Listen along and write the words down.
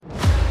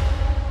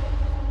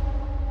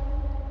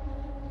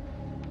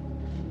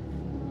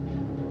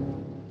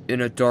In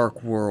a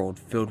dark world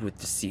filled with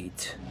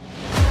deceit,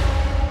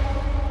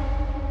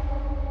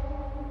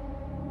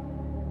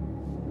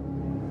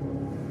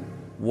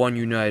 one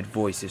united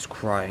voice is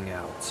crying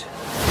out.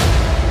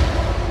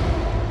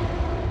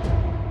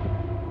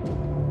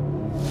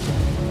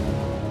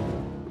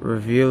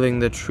 Revealing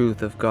the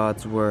truth of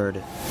God's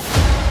Word.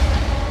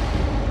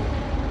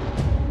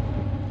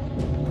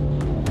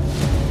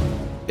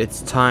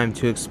 It's time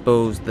to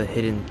expose the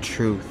hidden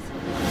truth.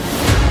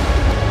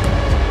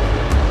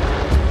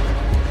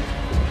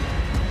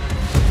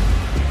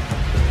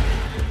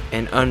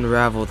 And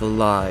unravel the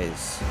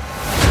lies.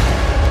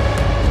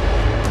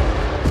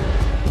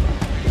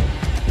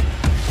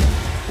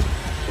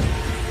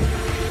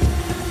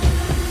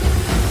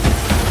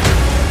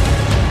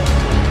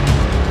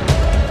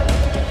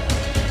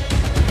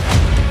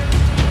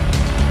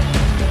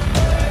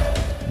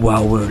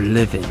 While we're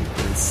living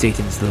in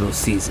Satan's little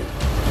season.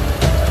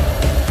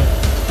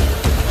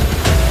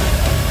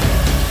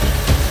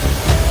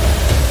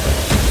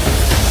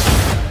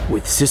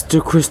 With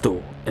Sister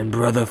Crystal and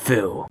Brother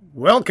Phil.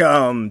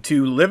 Welcome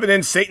to Living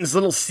in Satan's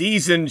Little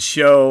Season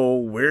show.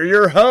 We're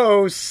your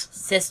hosts,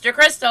 Sister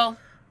Crystal,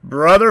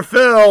 Brother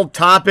Phil.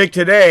 Topic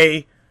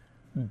today,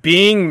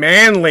 being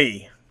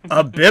manly,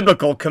 a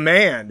biblical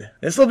command.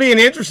 This will be an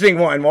interesting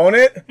one, won't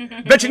it?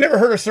 Bet you never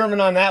heard a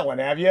sermon on that one,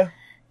 have you?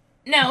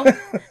 No,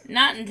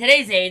 not in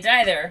today's age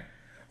either.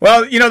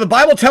 Well, you know, the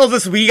Bible tells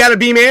us we got to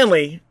be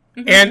manly,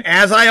 and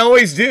as I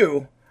always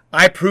do,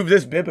 I prove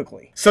this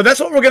biblically. So that's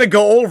what we're going to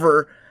go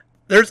over.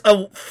 There's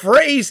a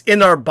phrase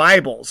in our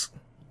Bibles.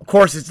 Of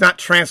course, it's not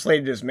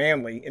translated as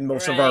manly in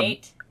most of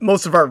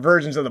our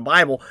versions of the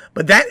Bible,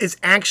 but that is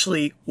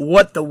actually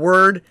what the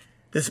word,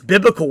 this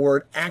biblical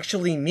word,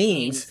 actually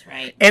means.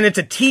 Right. And it's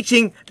a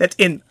teaching that's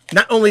in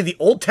not only the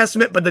Old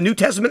Testament, but the New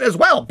Testament as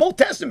well, both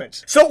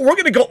Testaments. So we're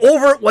going to go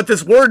over what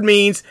this word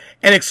means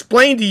and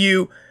explain to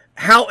you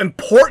how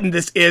important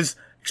this is,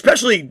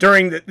 especially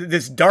during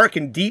this dark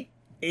and deep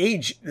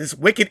age, this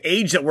wicked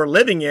age that we're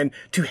living in,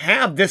 to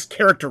have this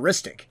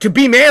characteristic, to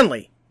be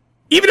manly,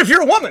 even if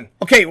you're a woman.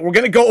 Okay, we're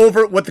going to go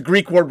over what the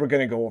Greek word we're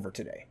going to go over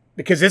today,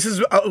 because this is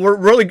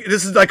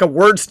like a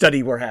word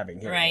study we're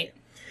having here. Right.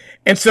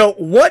 And so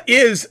what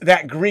is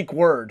that Greek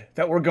word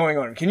that we're going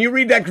on? Can you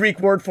read that Greek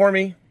word for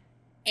me?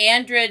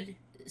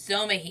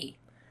 Androzomahi.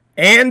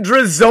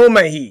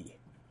 Androzomahi.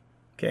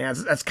 Okay,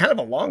 that's kind of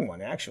a long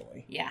one,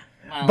 actually. Yeah.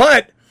 Well.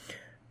 But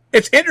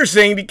it's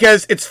interesting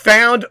because it's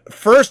found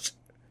first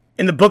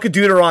in the book of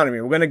Deuteronomy.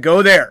 We're going to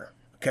go there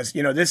because,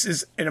 you know, this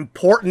is an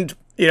important,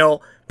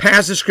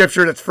 passage of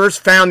scripture that's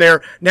first found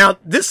there. Now,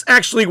 this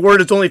actually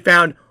word is only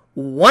found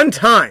one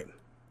time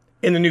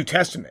in the New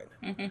Testament,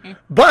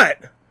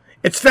 but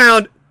it's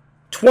found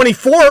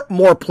 24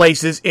 more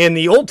places in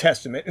the Old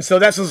Testament. And so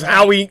this is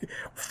how we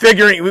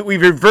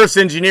reverse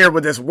engineer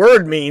what this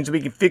word means.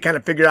 We can kind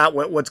of figure out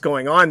what's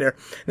going on there.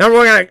 Now,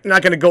 we're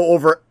not going to go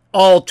over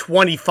all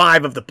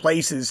 25 of the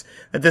places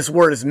that this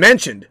word is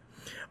mentioned,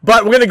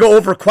 but we're going to go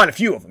over quite a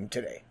few of them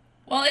today.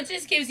 Well, it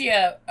just gives you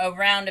a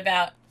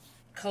roundabout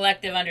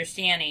collective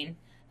understanding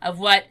of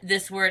what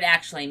this word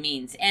actually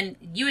means. And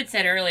you had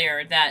said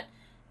earlier that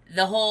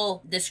the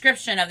whole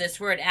description of this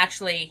word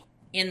actually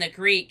in the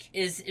Greek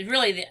is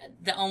really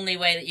the only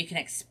way that you can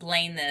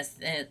explain this,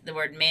 the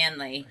word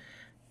manly.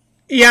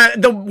 Yeah,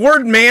 the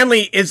word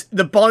manly is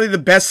probably the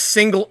best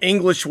single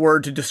English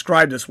word to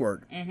describe this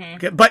word. Mm-hmm.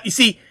 Okay, but you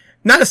see,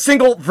 not a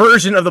single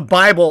version of the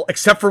Bible,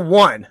 except for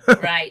one,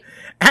 right,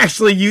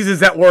 actually uses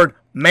that word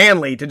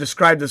manly to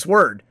describe this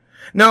word.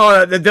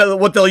 No,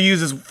 what they'll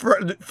use is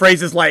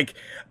phrases like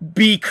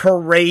be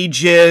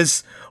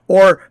courageous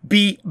or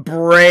be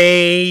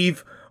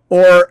brave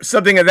or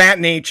something of that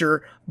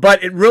nature.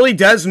 But it really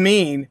does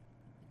mean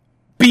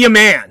be a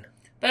man.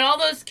 But all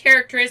those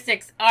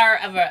characteristics are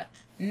of a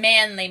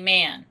manly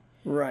man.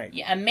 Right.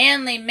 A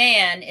manly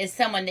man is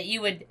someone that you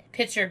would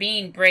picture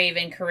being brave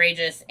and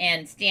courageous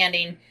and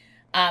standing,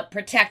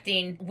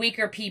 protecting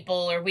weaker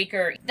people or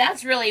weaker.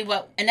 That's really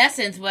in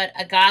essence, what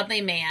a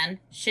godly man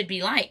should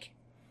be like.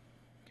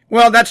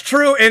 Well, that's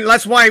true. And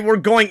that's why we're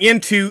going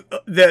into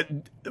we're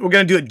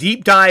going to do a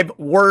deep dive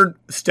word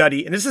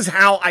study. And this is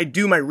how I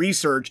do my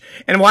research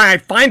and why I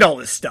find all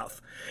this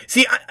stuff.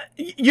 See,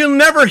 you'll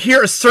never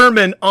hear a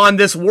sermon on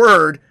this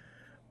word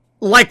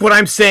like what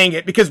I'm saying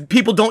it, because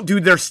people don't do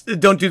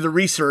the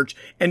research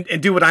and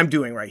do what I'm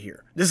doing right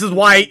here. This is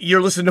why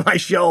you're listening to my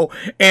show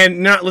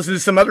and not listening to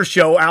some other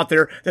show out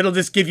there that'll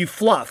just give you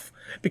fluff,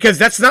 because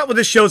that's not what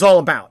this show's all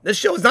about. This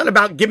show is not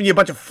about giving you a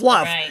bunch of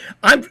fluff.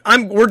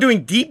 Right. We're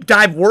doing deep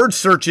dive word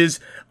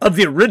searches of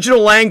the original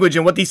language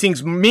and what these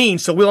things mean,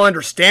 so we'll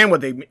understand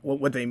what they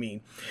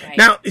mean. Right.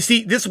 Now, you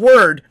see, this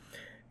word,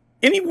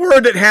 any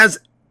word that has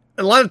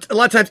a lot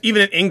of times,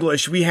 even in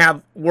English, we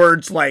have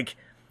words like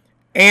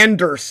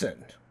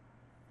Anderson,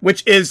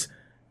 which is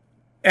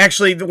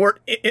actually the word.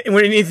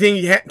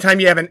 Time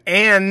you have an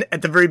 "an"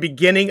 at the very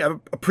beginning, a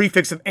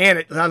prefix of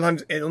 "an,"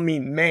 sometimes it'll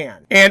mean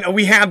man. And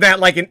we have that,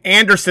 like an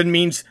Anderson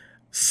means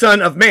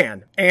son of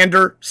man,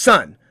 Ander,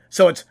 son.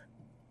 So it's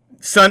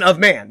Son of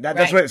Man.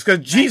 That's what it is.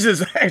 Because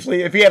Jesus,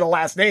 actually, if he had a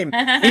last name,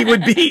 he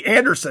would be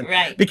Anderson.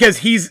 Right. Because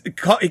he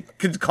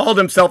called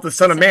himself the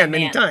Son of Man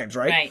many times,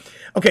 right? Right.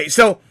 Okay,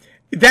 so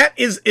that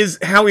is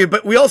how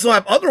but we also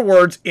have other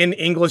words in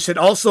English that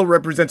also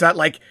represent that,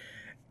 like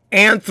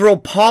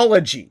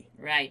anthropology.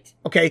 Right.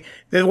 Okay,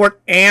 the word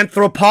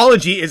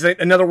anthropology is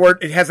another word.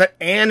 It has that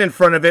 "an" in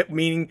front of it,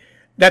 meaning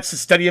that's the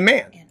study of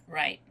man.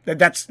 Right.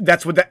 That's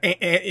what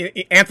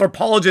the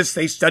anthropologists,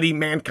 they study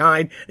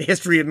mankind, the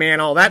history of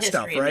man, all that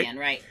stuff, right? Man,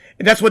 right.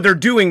 And that's what they're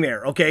doing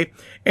there, okay?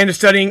 And they're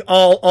studying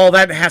all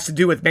that has to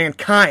do with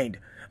mankind.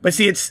 But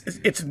see, it's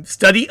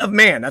study of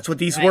man. That's what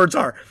these words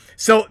are.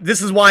 So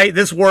this is why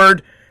this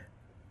word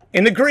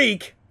in the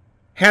Greek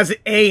has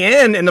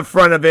an in the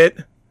front of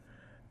it.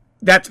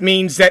 That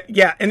means that,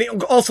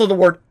 and also the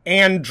word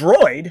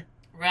android.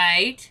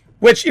 Right.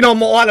 Which, a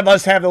lot of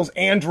us have those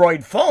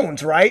Android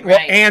phones, right? Well,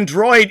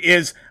 Android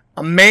is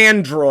a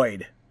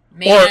mandroid.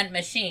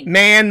 Man-machine.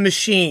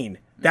 Man-machine.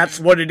 That's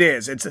what it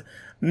is. It's a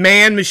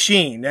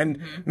man-machine. And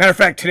matter of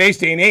fact, today's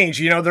day and age,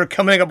 they're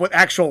coming up with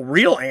actual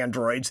real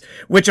androids,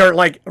 which are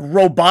like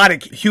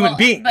robotic human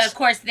beings. But of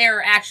course,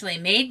 they're actually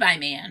made by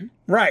man.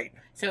 Right.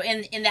 So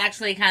in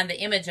actually kind of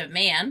the image of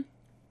man.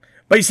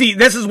 But you see,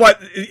 this is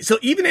so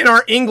even in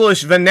our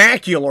English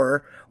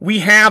vernacular, we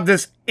have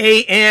this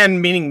an,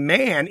 meaning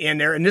man, in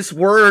there. And this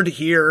word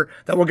here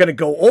that we're going to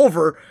go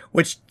over,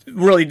 which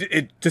really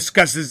it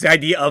discusses the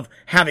idea of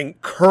having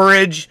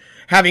courage,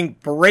 having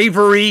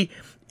bravery,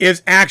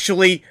 is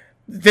actually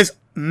this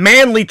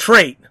manly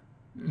trait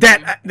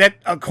that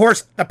of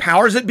course, the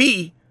powers that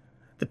be,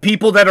 the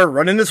people that are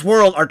running this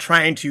world, are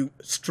trying to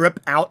strip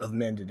out of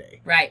men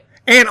today. Right.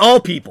 And all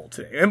people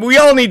today. And we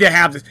all need to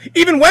have this.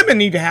 Even women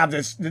need to have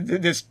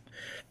this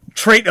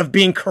trait of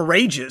being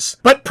courageous.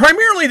 But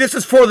primarily this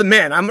is for the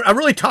men. I'm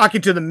really talking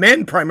to the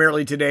men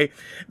primarily today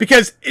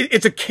because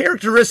it's a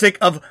characteristic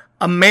of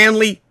a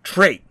manly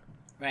trait.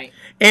 Right.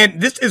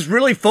 And this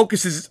really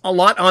focuses a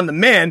lot on the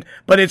men,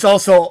 but it's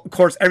also, of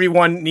course,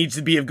 everyone needs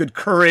to be of good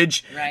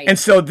courage. Right. And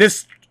so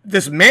this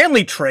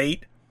manly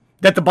trait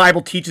that the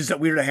Bible teaches that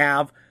we're to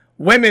have,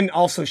 women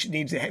also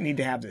need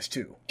to have this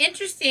too.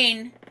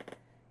 Interesting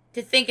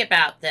to think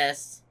about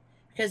this,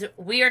 because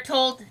we are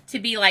told to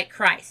be like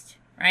Christ,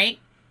 right?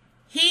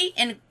 He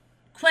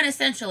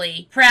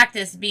quintessentially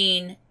practiced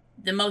being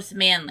the most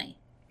manly.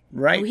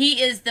 Right. He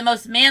is the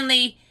most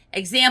manly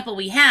example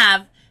we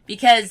have,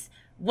 because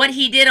what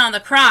he did on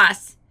the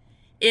cross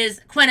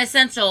is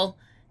quintessential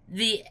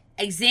the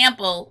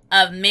example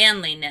of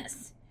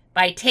manliness,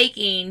 by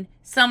taking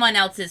someone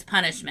else's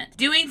punishment,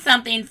 doing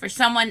something for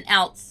someone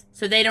else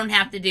so they don't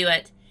have to do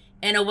it,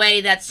 in a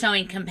way that's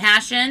showing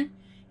compassion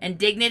and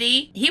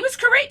dignity. He was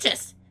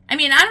courageous. I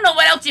mean, I don't know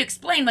what else you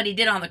explain what he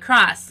did on the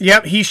cross.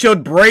 Yep, he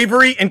showed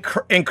bravery and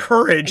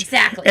courage.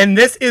 Exactly. And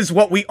this is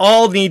what we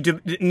all need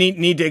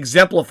to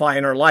exemplify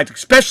in our lives,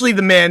 especially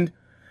the men,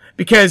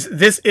 because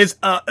this is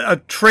a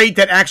trait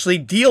that actually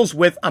deals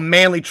with a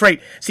manly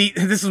trait. See,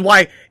 this is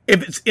why,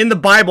 if it's in the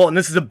Bible, and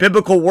this is a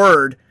biblical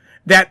word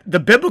that the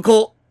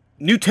biblical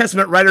New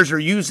Testament writers are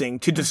using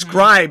to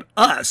describe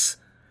us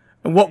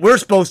and what we're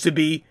supposed to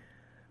be,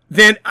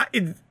 then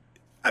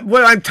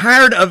what I'm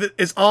tired of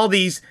is all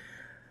these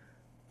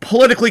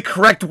politically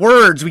correct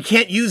words. We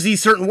can't use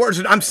these certain words.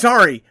 I'm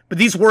sorry, but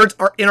these words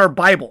are in our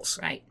Bibles.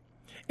 Right.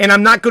 And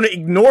I'm not going to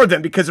ignore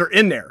them because they're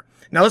in there.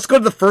 Now let's go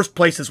to the first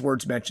place this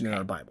word's mentioned in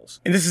our Bibles.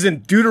 And this is in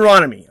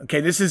Deuteronomy. Okay,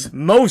 this is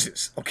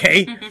Moses,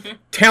 okay,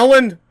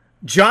 telling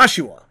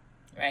Joshua,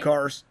 right. Of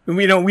course.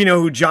 We know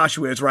who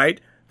Joshua is, right?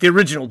 The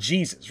original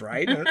Jesus,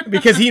 right?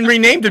 Because he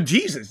renamed him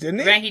Jesus, didn't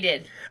he? Right, he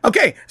did.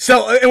 Okay,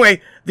 so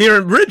anyway, the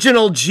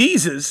original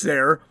Jesus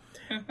there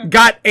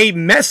got a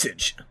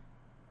message.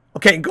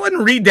 Okay, go ahead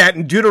and read that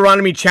in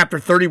Deuteronomy chapter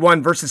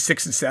 31, verses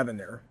 6 and 7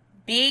 there.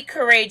 Be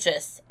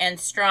courageous and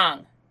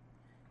strong.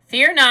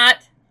 Fear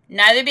not,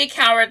 neither be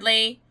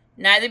cowardly,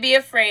 neither be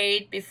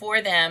afraid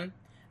before them,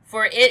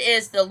 for it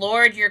is the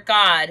Lord your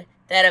God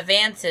that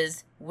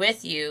advances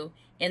with you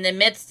in the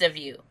midst of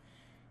you.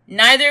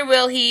 Neither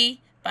will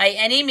he by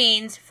any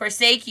means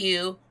forsake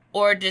you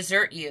or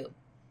desert you.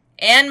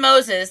 And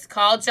Moses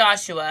called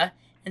Joshua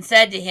and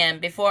said to him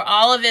before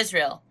all of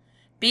Israel,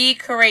 Be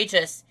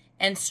courageous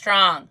and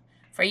strong,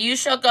 for you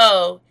shall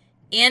go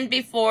in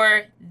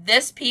before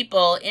this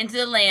people into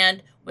the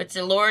land which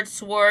the Lord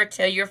swore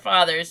to your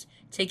fathers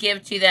to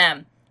give to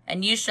them,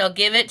 and you shall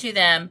give it to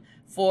them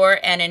for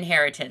an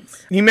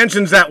inheritance. He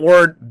mentions that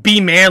word, be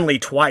manly,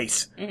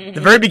 twice.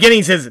 The very beginning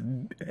he says,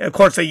 of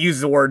course they use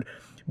the word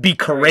be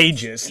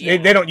courageous. Yeah.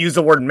 They don't use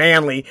the word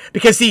manly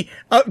because, see,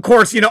 of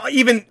course,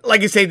 even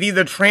like you say,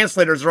 the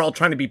translators are all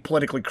trying to be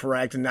politically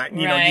correct and not,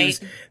 Right.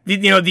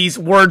 use, these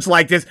words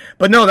like this.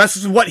 But no, this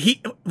is what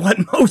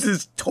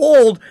Moses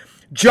told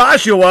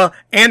Joshua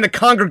and the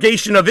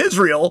congregation of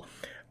Israel: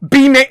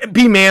 be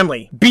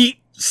manly,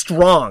 be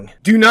strong,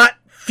 do not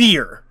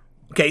fear.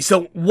 Okay,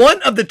 so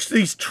one of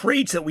these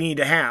traits that we need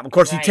to have, of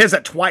course, Right. he says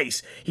that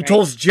twice. He Right.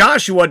 tells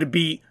Joshua to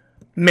be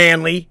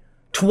manly,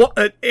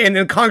 and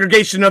the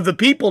congregation of the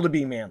people to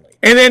be manly.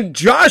 And then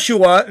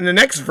Joshua, in the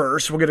next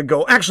verse, we're going to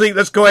go, actually,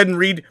 let's go ahead and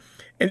read,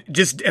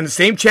 just in the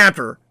same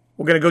chapter,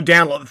 we're going to go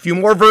down a few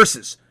more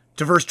verses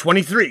to verse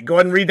 23. Go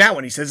ahead and read that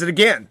one. He says it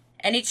again.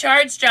 And he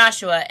charged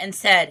Joshua and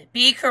said,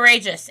 Be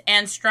courageous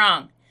and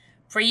strong,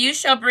 for you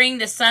shall bring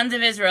the sons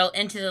of Israel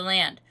into the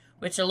land,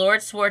 which the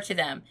Lord swore to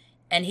them,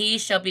 and he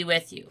shall be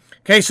with you.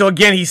 Okay, so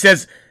again, he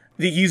says,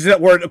 he uses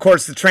that word, of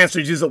course, the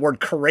translators use the word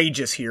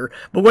courageous here,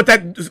 but what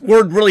that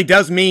word really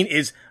does mean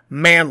is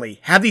manly.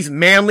 Have these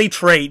manly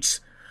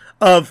traits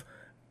of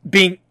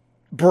being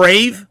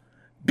brave,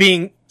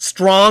 being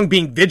strong,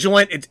 being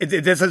vigilant.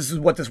 This is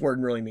what this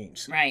word really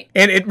means. Right.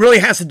 And it really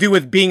has to do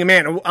with being a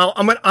man.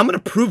 I'm going to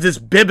prove this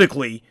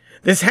biblically.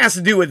 This has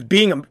to do with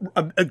being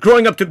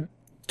growing up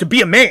to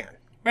be a man.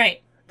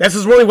 Right. This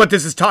is really what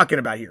this is talking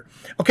about here.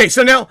 Okay,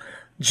 so now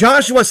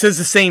Joshua says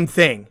the same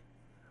thing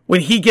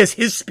when he gives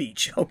his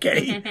speech,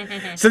 okay?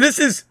 So this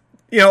is,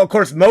 of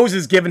course,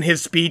 Moses giving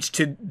his speech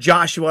to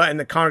Joshua and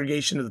the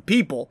congregation of the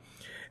people.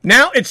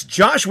 Now it's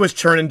Joshua's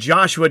turn in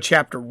Joshua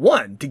chapter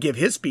 1 to give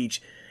his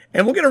speech.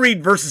 And we're going to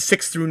read verses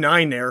 6 through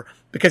 9 there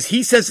because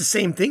he says the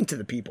same thing to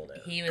the people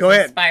there. He was Go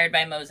ahead. inspired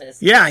by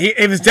Moses. Yeah,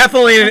 it was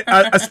definitely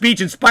a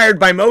speech inspired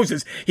by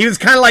Moses. He was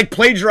kind of like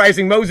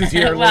plagiarizing Moses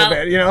here a little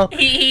bit,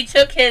 He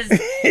took his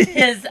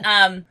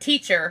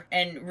teacher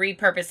and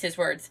repurposed his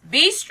words.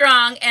 Be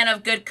strong and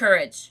of good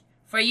courage,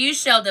 for you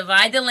shall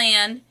divide the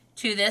land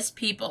to this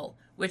people,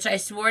 which I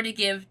swore to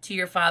give to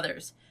your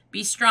fathers.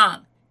 Be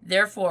strong,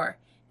 therefore,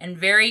 and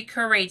very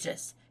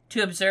courageous,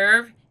 to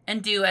observe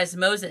and do as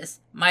Moses,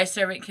 my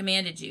servant,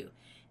 commanded you.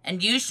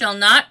 And you shall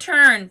not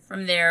turn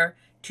from there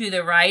to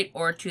the right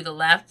or to the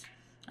left.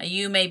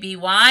 You may be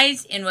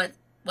wise in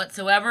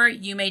whatsoever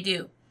you may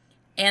do.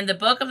 And the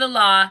book of the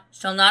law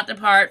shall not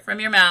depart from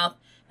your mouth,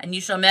 and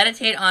you shall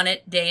meditate on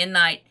it day and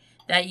night,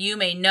 that you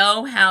may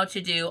know how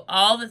to do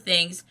all the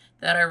things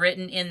that are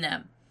written in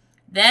them.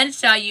 Then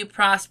shall you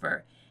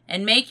prosper,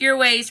 and make your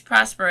ways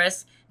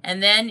prosperous,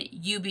 and then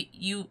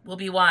you will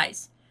be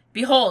wise.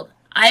 Behold,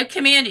 I have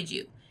commanded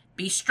you.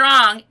 Be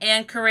strong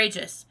and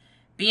courageous.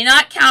 Be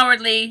not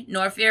cowardly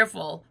nor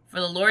fearful, for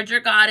the Lord your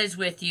God is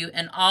with you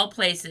in all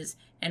places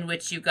in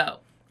which you go.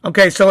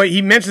 Okay, so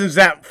he mentions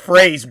that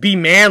phrase, be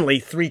manly,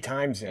 3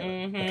 times there.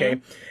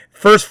 Okay.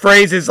 First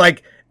phrase is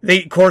like,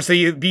 they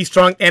be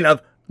strong and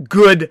of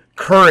good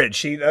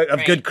courage.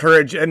 Good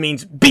courage, that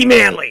means be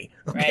manly.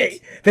 Okay.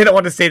 Right. They don't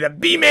want to say that.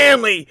 Be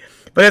manly.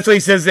 But that's what he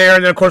says there.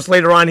 And then, of course,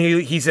 later on,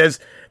 he says,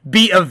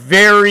 be a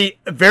very,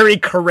 very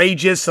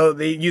courageous. So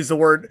they use the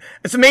word.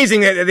 It's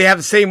amazing that they have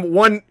the same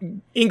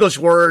one English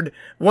word,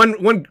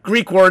 one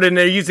Greek word, and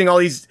they're using all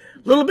these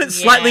little bit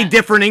slightly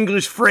different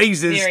English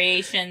phrases.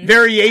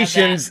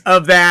 Variations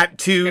of that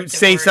to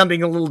say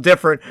something a little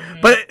different.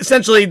 But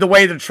essentially, the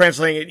way they're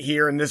translating it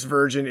here in this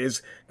version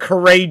is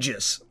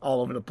courageous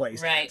all over the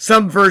place. Right.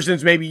 Some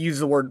versions maybe use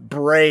the word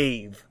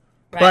brave.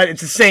 Right. But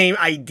it's the same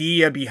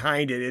idea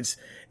behind it. It's,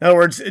 in other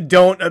words,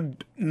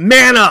 don't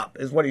man up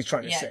is what he's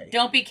trying to say.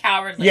 Don't be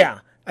cowardly. Yeah.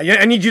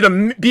 I need you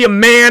to be a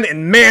man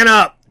and man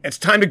up. It's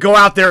time to go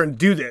out there and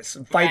do this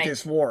and fight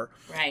this war.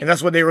 Right. And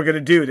that's what they were going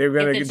to do. They were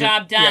going to get the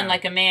job done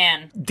like a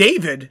man.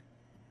 David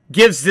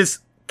gives this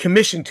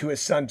commission to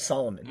his son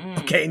Solomon,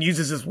 okay, and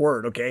uses this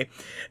word, okay?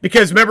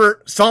 Because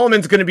remember,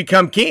 Solomon's going to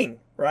become king,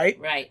 right?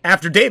 Right.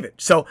 After David.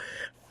 So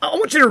I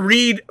want you to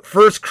read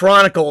 1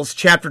 Chronicles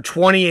chapter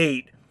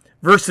 28,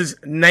 verses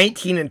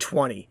 19 and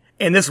 20.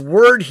 And this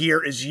word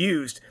here is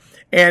used.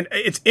 And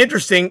it's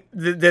interesting,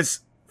 this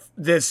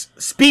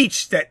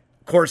speech that,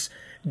 of course,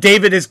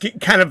 David is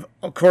kind of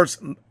course,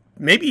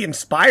 maybe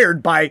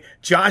inspired by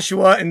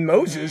Joshua and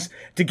Moses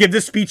to give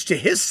this speech to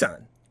his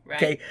son. Right.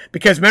 Okay,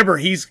 because remember,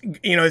 his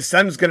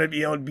son's going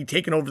to be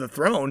taking over the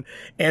throne,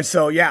 and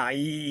so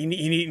you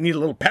need a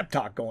little pep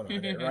talk going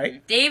on there,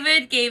 right?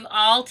 David gave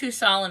all to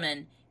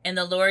Solomon in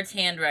the Lord's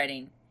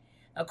handwriting,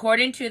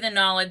 according to the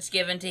knowledge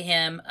given to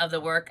him of the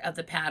work of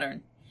the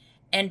pattern.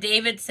 And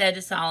David said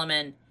to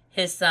Solomon,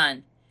 his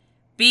son,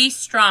 "Be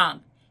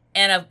strong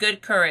and of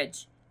good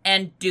courage,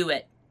 and do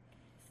it.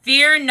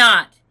 Fear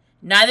not,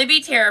 neither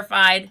be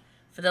terrified,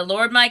 for the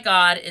Lord my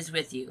God is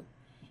with you.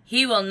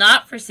 He will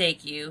not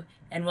forsake you,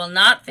 and will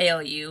not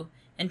fail you,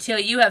 until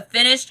you have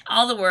finished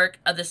all the work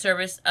of the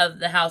service of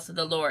the house of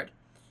the Lord.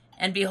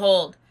 And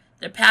behold,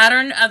 the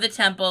pattern of the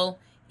temple,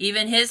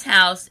 even his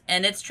house,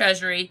 and its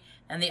treasury,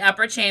 and the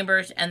upper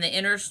chambers, and the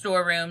inner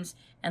storerooms,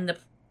 and the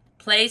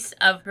place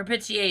of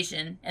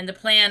propitiation, and the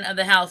plan of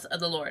the house of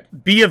the Lord."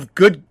 Be of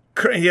good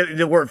courage.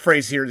 The word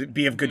phrase here is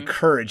be of good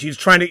courage. He's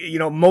trying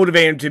to,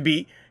 motivate him to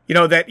be,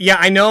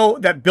 I know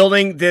that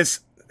building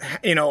this,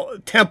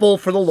 temple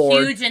for the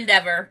Lord, huge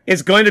endeavor,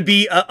 is going to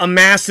be a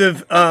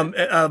massive,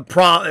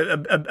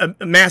 a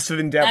massive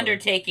endeavor,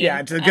 undertaking. Yeah,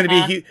 it's going to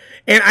be huge.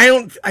 And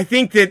I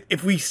think that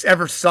if we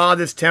ever saw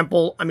this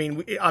temple,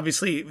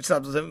 obviously it's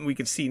something we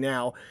could see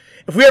now.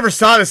 If we ever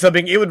saw this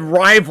something, it would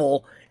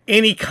rival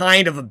any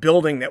kind of a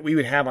building that we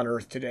would have on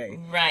earth today.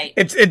 Right.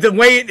 It's the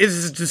way it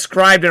is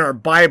described in our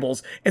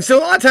Bibles. And so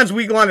a lot of times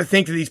we go on to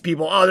think to these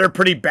people, oh, they're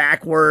pretty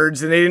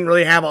backwards and they didn't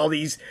really have all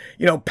these,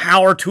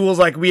 power tools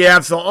like we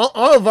have. So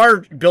all of our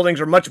buildings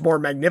are much more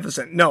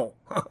magnificent. No,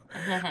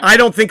 I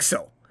don't think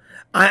so.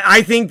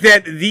 I think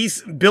that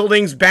these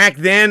buildings back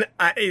then,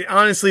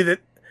 honestly, that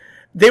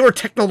they were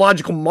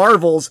technological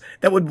marvels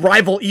that would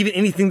rival even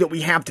anything that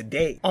we have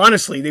today.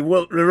 Honestly, they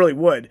really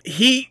would.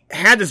 He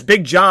had this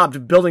big job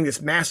of building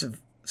this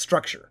massive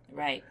structure.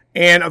 Right.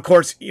 And of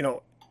course,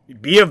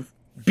 be a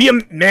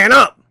man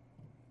up.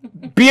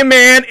 Be a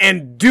man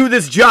and do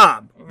this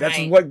job. That's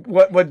right. what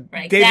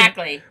right, David,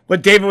 exactly.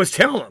 what David was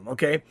telling him,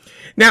 okay?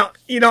 Now,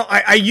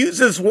 I use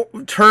this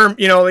term,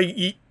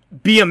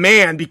 be a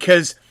man,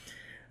 because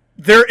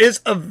there is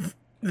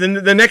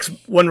the next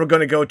one we're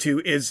going to go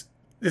to is,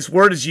 this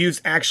word is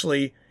used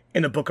actually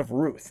in the book of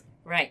Ruth.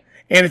 Right.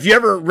 And if you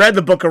ever read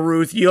the book of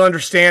Ruth, you'll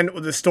understand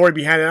the story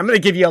behind it. I'm going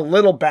to give you a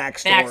little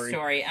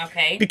backstory.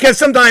 Okay. Because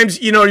sometimes,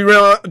 you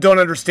really don't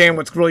understand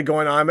what's really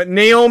going on. But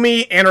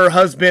Naomi and her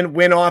husband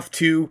went off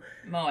to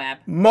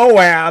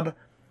Moab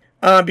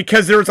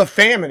because there was a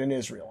famine in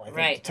Israel, I think,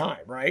 at the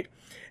time, right?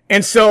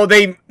 And so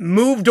they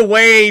moved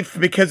away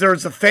because there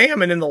was a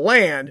famine in the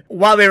land.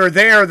 While they were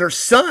there, their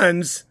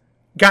sons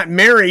got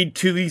married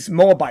to these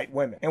Moabite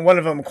women. And one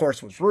of them, of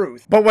course, was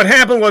Ruth. But what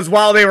happened was,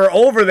 while they were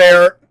over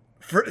there,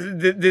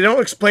 they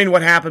don't explain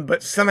what happened,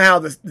 but somehow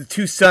the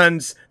two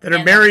sons that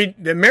are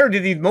married to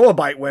these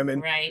Moabite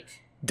women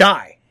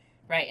die.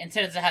 Right, and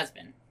so does the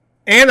husband.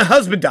 And the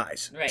husband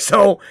dies. Right.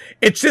 So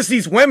it's just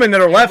these women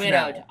that are left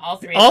widowed. now.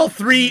 All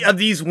three of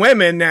these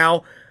women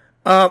now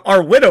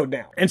are widowed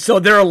now. And so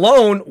they're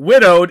alone,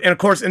 widowed, and of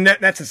course, in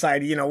that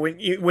society,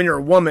 when you're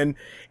a woman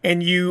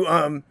and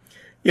you're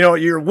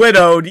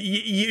widowed,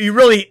 you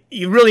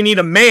really need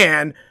a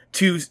man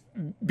to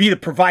be the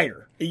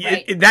provider.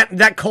 Right.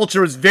 That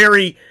culture is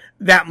very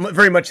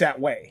much that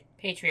way.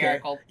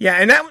 Patriarchal. Okay? Yeah,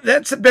 and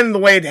that's been the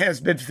way it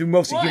has been through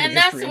most of human history.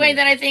 Well, and that's the way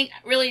that I think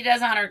really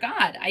does honor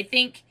God. I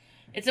think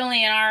it's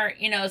only in our,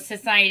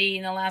 society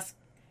in the last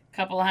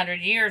couple of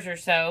 100 years or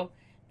so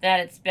that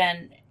it's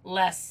been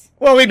less.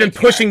 Well, we've been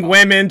pushing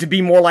women to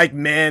be more like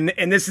men,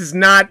 and this is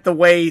not the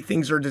way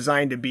things are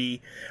designed to be.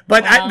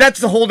 But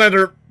that's a whole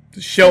other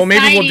show.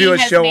 Maybe we'll do a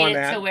show on that. Society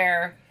has made it to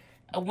where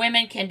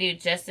women can do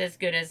just as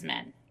good as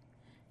men.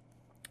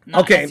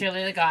 Not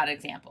necessarily the God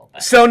example.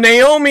 But. So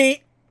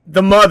Naomi,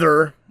 the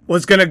mother,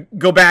 was going to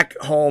go back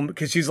home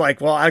because she's like,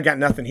 well, I got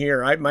nothing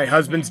here. Right? My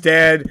husband's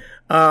dead.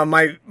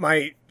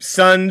 My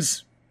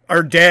sons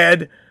are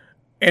dead.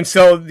 And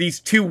so these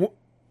two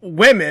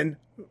women,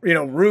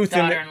 Ruth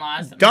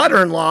and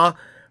daughter-in-law,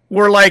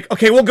 were like,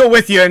 okay, we'll go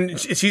with you. And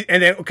so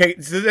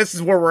this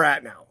is where we're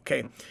at now.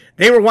 Okay.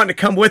 They were wanting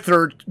to come with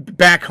her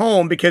back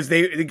home because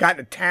they got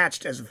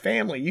attached as a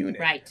family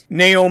unit. Right.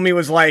 Naomi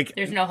was like,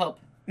 there's no hope.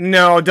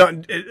 No,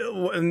 don't.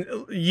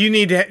 You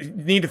need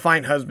to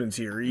find husbands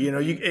here.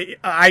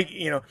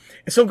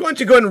 So why don't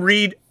you go ahead and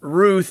read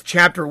Ruth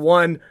chapter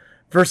 1,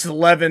 verses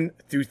 11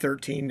 through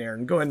 13 there,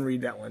 and go ahead and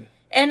read that one.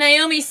 And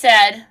Naomi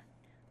said,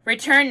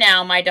 "Return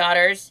now, my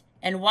daughters,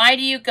 and why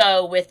do you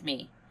go with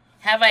me?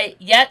 Have I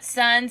yet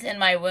sons in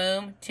my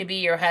womb to be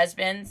your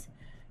husbands?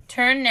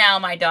 Turn now,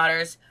 my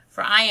daughters,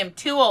 for I am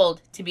too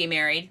old to be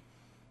married.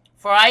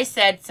 For I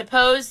said,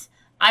 suppose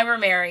I were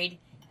married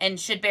and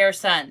should bear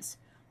sons.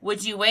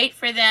 Would you wait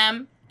for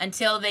them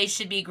until they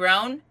should be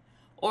grown?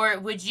 Or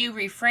would you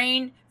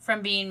refrain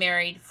from being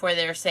married for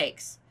their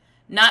sakes?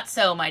 Not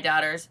so, my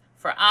daughters,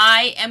 for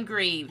I am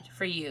grieved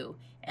for you,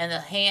 and the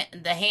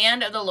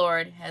hand of the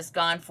Lord has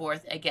gone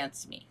forth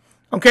against me."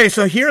 Okay,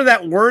 so here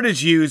that word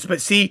is used,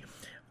 but see,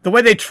 the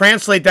way they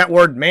translate that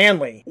word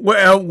manly,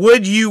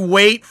 would you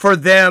wait for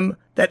them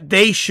that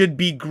they should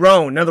be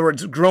grown? In other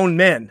words, grown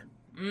men.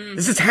 Mm-hmm.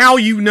 This is how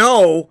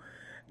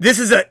this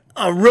is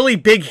a really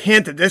big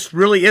hint that this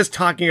really is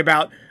talking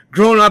about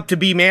grown up to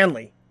be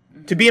manly,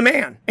 to be a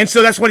man. And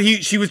so that's what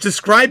she was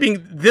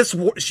describing this.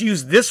 She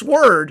used this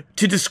word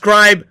to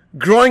describe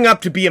growing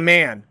up to be a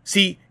man.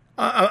 See,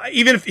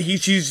 even if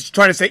she's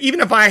trying to say, even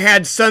if I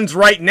had sons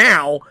right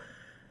now,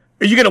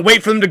 are you going to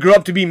wait for them to grow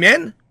up to be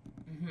men?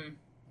 Mm-hmm.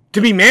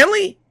 To be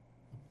manly?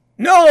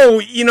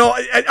 No,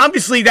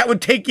 obviously that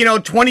would take,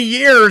 20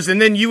 years,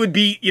 and then you would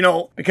be,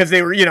 because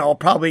they were,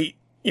 probably,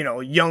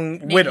 young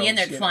maybe widows. in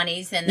their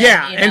 20s. And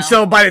then, and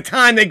so by the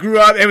time they grew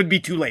up, it would be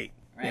too late.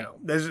 Right.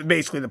 This is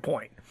basically the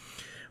point.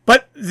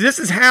 But this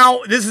is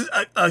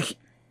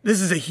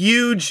a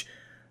huge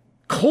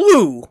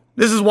clue.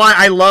 This is why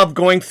I love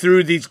going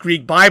through these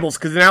Greek Bibles,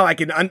 because now I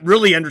can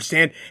really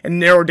understand and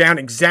narrow down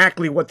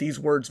exactly what these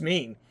words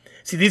mean.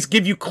 See, these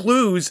give you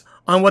clues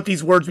on what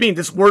these words mean.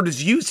 This word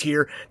is used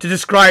here to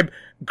describe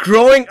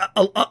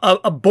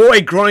a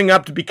boy growing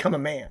up to become a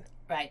man.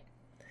 Right.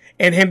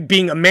 And him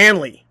being a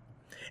manly.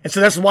 And so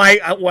that's why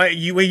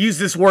we use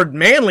this word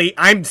manly.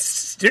 I'm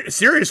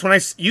serious when I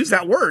use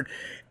that word.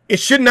 It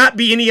should not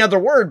be any other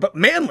word but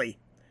manly.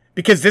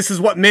 Because this is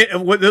what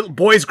the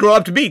boys grow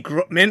up to be.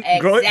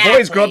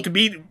 Boys grow up to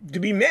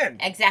be men.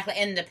 Exactly.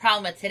 And the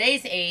problem with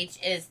today's age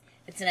is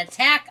it's an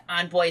attack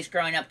on boys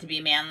growing up to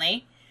be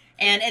manly.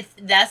 And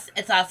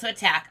it's also an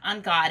attack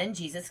on God and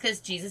Jesus, because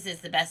Jesus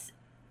is the best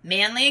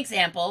manly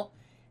example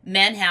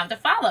men have to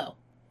follow.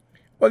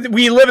 Well,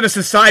 we live in a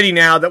society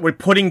now that we're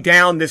putting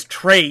down this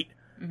trait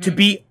to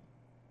be,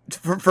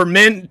 for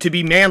men to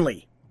be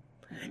manly.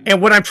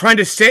 And what I'm trying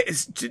to say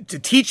is to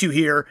teach you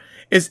here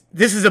is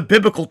this is a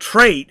biblical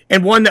trait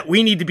and one that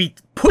we need to be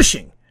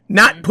pushing,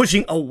 not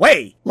pushing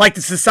away like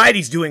the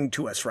society's doing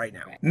to us right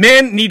now. Right.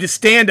 Men need to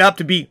stand up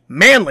to be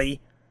manly,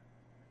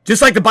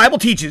 just like the Bible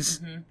teaches,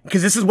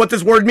 because this is what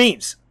this word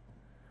means.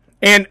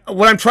 And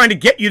what I'm trying to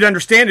get you to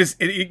understand is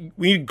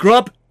we grow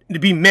up to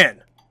be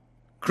men.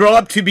 Grow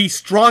up to be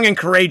strong and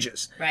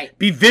courageous. Right.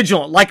 Be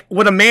vigilant, like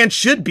what a man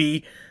should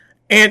be,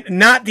 and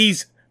not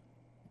these,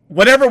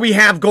 whatever we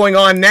have going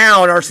on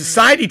now in our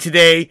society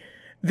today,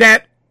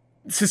 that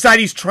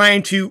society's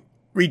trying to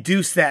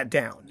reduce that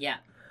down. Yeah.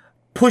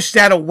 Push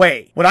that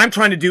away. What I'm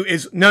trying to do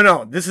is,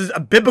 no, this is a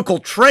biblical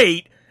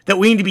trait that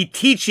we need to be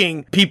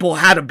teaching people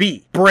how to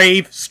be.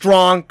 Brave,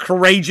 strong,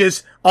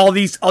 courageous, all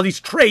these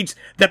traits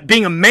that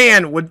being a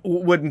man would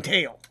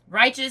entail.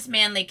 Righteous,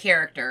 manly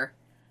character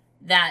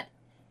that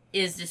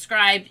is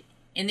described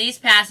in these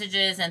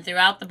passages and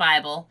throughout the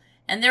Bible.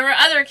 And there were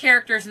other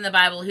characters in the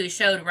Bible who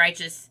showed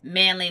righteous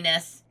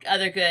manliness,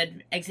 other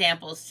good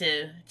examples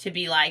to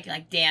be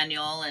like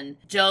Daniel, and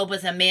Job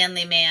was a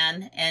manly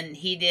man and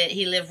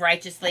he lived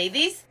righteously.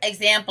 These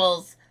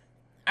examples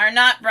are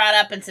not brought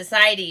up in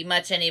society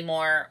much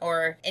anymore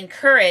or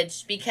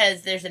encouraged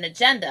because there's an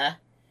agenda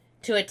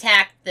to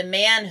attack the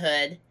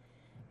manhood,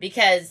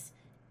 because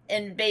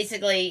in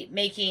basically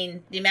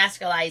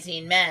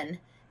demasculizing men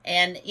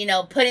and,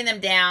 putting them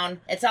down.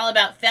 It's all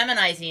about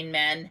feminizing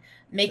men,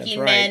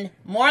 making men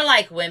more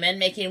like women,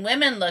 making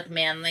women look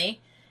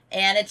manly.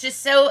 And it's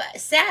just so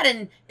sad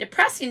and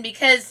depressing,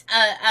 because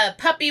a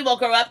puppy will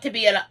grow up to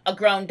be a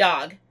grown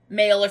dog,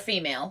 male or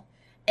female.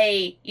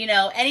 Any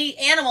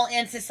animal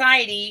in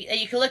society that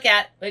you can look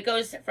at, it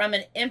goes from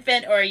an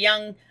infant or a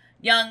young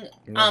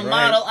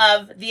model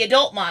of the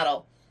adult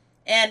model.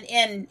 And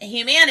in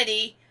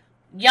humanity,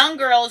 young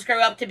girls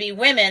grow up to be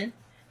women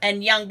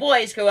and young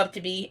boys grow up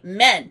to be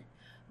men.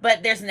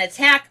 But there's an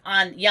attack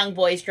on young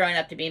boys growing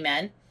up to be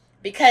men,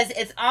 because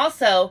there's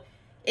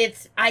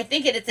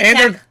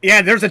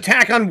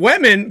attack on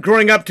women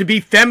growing up to be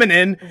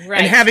feminine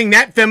and having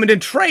that feminine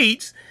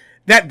traits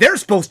that they're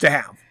supposed to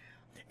have.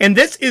 And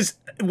this is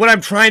what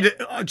I'm trying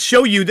to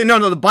show you.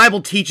 The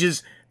Bible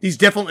teaches these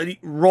different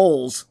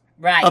roles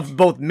of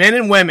both men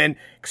and women,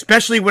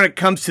 especially when it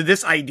comes to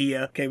this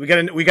idea. Okay, we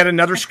got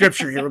another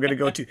scripture here we're going to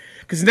go to,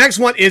 because the next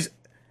one is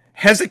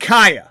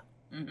Hezekiah.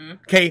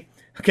 Okay,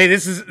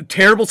 this is a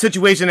terrible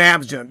situation that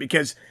happens to him,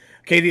 because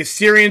the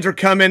Assyrians are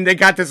coming. They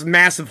got this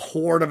massive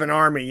horde of an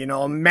army,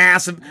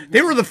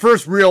 They were the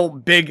first real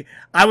big,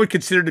 I would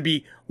consider to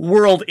be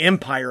world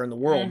empire in the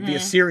world. The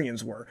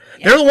Assyrians were.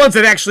 Yeah. They're the ones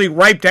that actually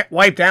wiped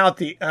out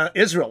the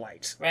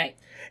Israelites. Right.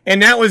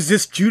 And that was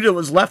just Judah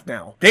was left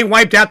now. They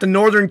wiped out the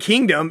northern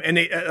kingdom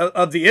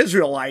of the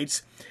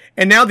Israelites.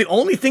 And now the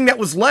only thing that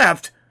was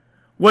left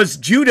was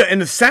Judah in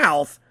the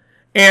south.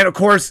 And of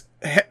course,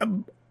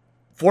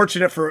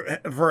 fortunate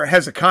for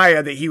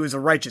Hezekiah that he was a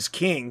righteous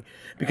king,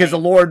 because the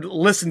Lord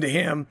listened to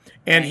him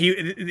and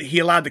he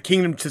allowed the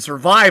kingdom to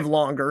survive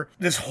longer.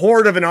 This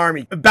horde of an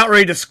army about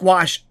ready to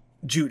squash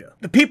Judah.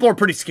 The people are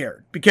pretty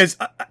scared, because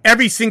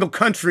every single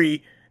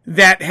country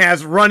that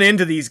has run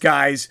into these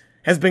guys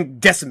has been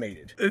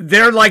decimated.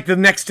 They're like the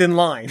next in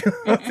line,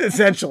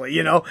 essentially.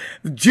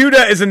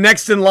 Judah is the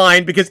next in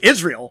line because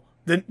Israel,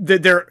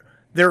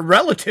 their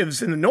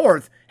relatives in the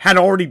north, had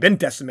already been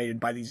decimated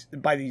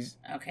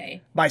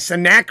by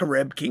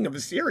Sennacherib, king of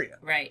Assyria.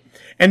 Right.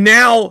 And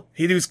now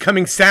he was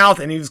coming south,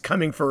 and he was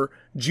coming for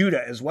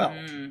Judah as well.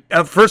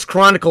 1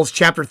 Chronicles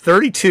chapter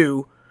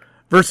 32,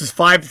 verses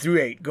 5 through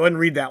 8. Go ahead and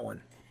read that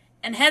one.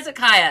 And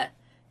Hezekiah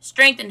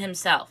strengthened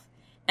himself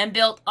and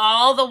built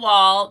all the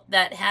wall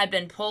that had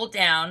been pulled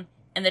down,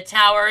 and the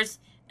towers,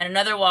 and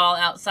another wall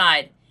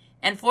outside,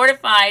 and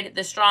fortified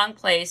the strong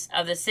place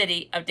of the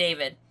city of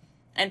David,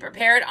 and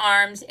prepared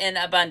arms in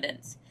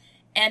abundance.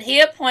 And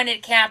he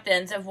appointed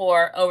captains of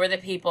war over the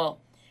people,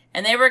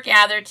 and they were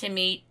gathered to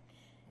meet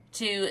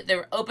to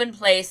the open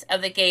place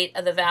of the gate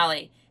of the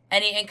valley.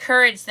 And he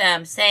encouraged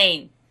them,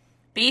 saying,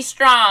 Be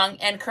strong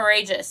and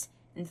courageous,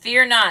 and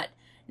fear not,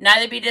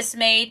 neither be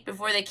dismayed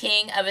before the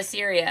king of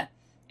Assyria,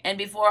 and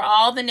before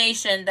all the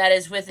nation that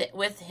is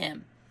with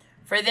him.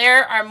 For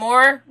there are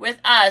more with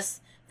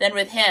us than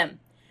with him.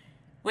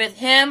 With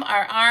him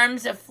are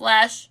arms of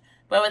flesh,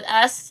 but with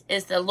us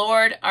is the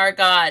Lord our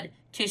God,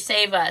 to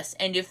save us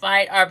and to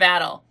fight our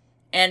battle.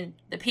 And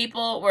the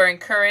people were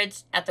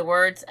encouraged at the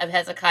words of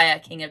Hezekiah,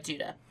 king of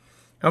Judah.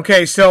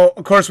 Okay, so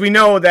of course we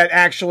know that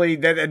actually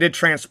that it did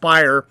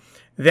transpire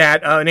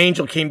that an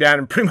angel came down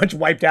and pretty much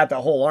wiped out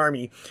the whole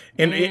army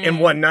in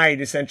one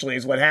night, essentially,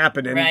 is what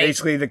happened. And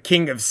basically the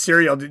king of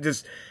Syria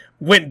just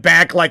went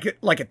back like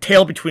a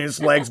tail between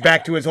his legs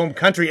back to his home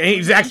country, and he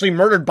was actually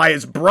murdered by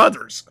his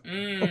brothers.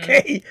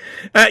 Okay,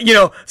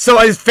 so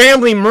his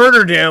family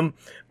murdered him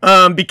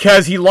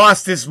because he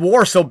lost this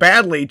war so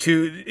badly.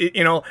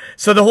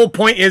 So the whole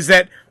point is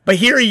that, but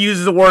here he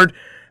uses the word,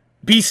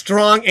 be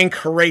strong and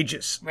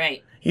courageous.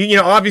 Right.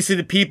 Obviously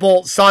the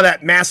people saw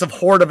that massive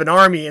horde of an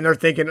army, and they're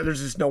thinking,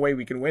 there's just no way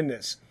we can win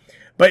this.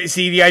 But you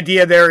see, the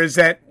idea there is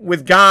that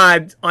with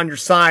God on your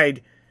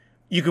side,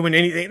 you can win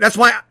anything. That's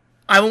why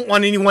I don't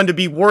want anyone to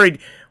be worried.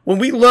 When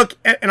we look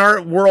in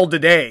our world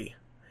today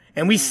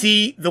and we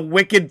see the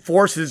wicked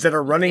forces that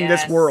are running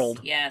this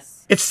world,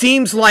 it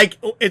seems like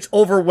it's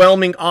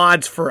overwhelming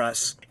odds for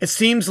us. It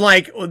seems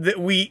like that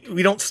we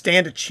don't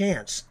stand a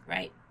chance.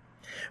 Right.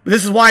 But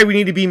this is why we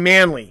need to be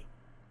manly.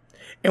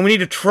 And we need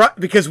to trust,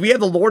 because we have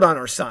the Lord on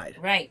our side.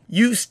 Right.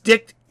 You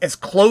stick as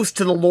close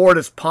to the Lord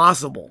as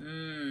possible.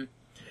 And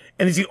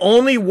it's the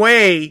only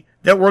way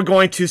that we're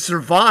going to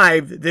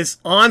survive this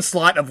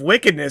onslaught of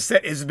wickedness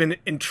that has been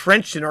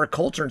entrenched in our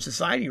culture and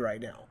society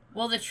right now.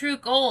 Well, the true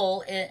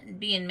goal in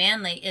being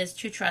manly is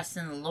to trust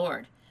in the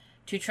Lord,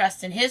 to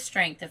trust in His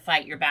strength to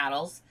fight your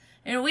battles.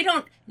 We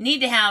don't need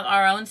to have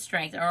our own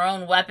strength, our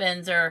own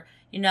weapons, or,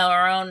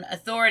 our own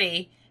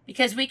authority,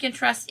 because we can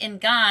trust in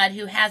God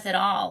who has it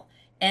all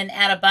and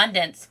at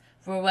abundance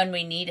for when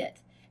we need it.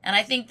 And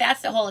I think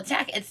that's the whole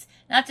attack. It's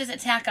not just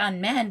attack on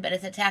men, but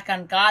it's attack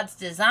on God's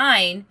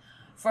design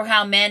for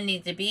how men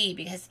need to be,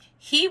 because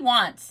He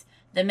wants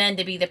the men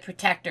to be the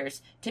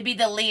protectors, to be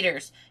the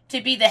leaders, to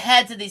be the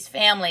heads of these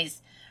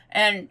families,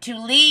 and to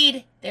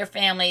lead their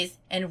families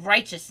in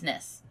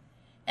righteousness.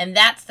 And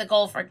that's the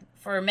goal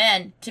for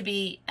men, to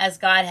be as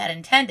God had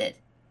intended.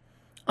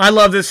 I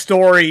love this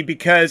story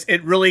because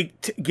it really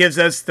gives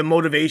us the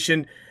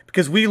motivation,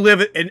 because we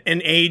live in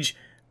an age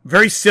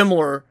very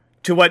similar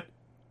to what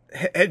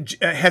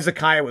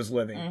Hezekiah was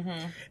living.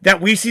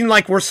 That we seem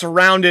like we're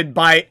surrounded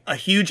by a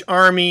huge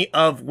army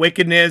of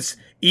wickedness,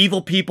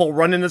 evil people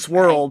running this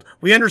world.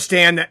 We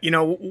understand that,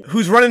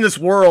 who's running this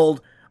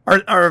world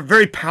are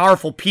very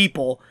powerful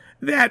people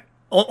that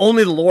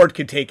only the Lord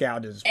could take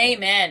out.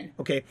 Amen.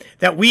 Okay.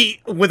 That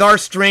we, with our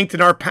strength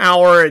and our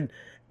power, and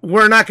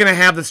we're not going to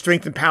have the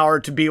strength and power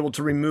to be able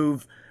to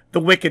remove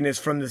the wickedness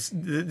from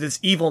this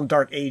evil and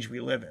dark age we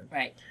live in.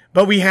 Right.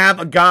 But we have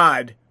a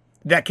God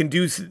that can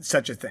do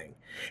such a thing.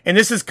 And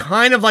this is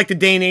kind of like the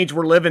day and age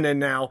we're living in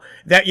now,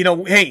 that,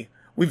 hey,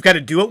 we've got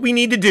to do what we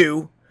need to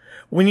do.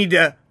 We need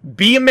to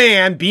be a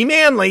man, be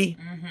manly,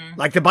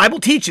 like the Bible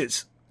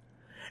teaches,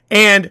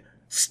 and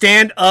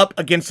stand up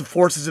against the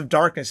forces of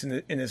darkness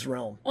in this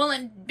realm. Well,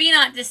 and be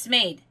not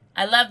dismayed.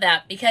 I love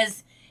that,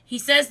 because he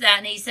says that,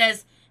 and he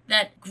says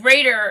that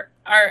greater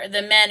are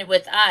the men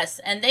with us,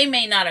 and they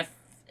may not have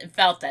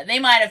felt that. They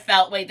might have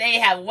felt, they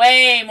have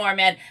way more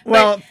men.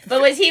 But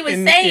what he was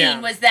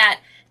saying was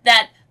that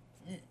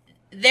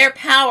their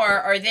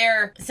power or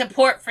their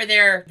support for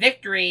their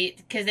victory,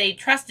 because they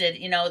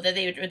trusted,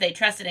 that they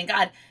trusted in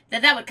God,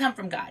 that would come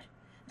from God,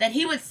 that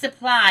He would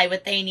supply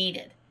what they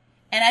needed.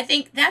 And I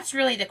think that's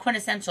really the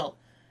quintessential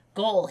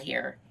goal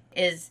here,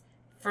 is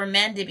for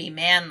men to be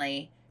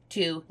manly,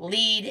 to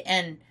lead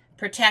and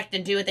protect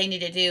and do what they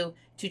need to do,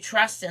 to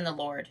trust in the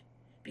Lord.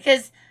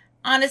 Because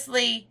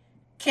honestly,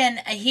 can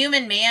a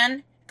human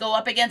man go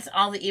up against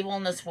all the evil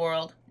in this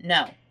world?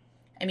 No.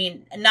 I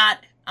mean,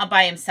 not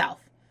by himself.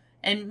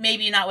 And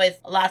maybe not with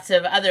lots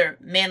of other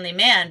manly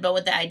men, but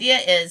what the idea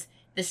is,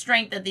 the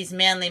strength that these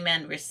manly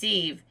men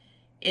receive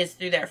is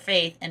through their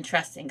faith and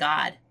trust in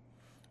God.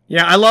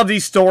 Yeah, I love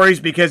these stories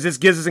because this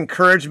gives us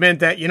encouragement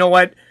that,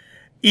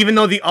 even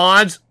though the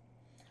odds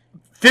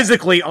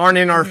physically aren't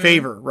in our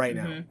favor right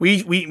now,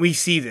 we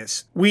see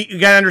this. We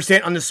got to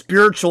understand on the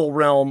spiritual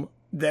realm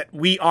that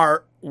we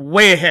are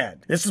way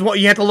ahead. This is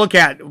what you have to look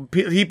at.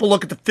 People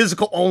look at the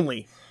physical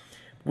only.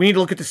 We need to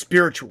look at the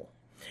spiritual.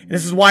 And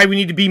this is why we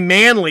need to be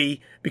manly,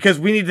 because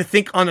we need to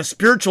think on a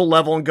spiritual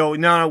level and go,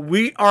 no,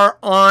 we are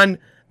on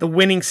the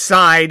winning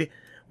side.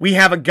 We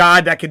have a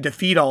God that can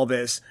defeat all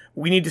this.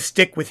 We need to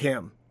stick with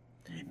Him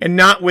and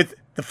not with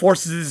the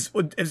forces.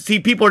 See,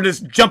 people are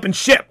just jumping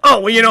ship. Oh,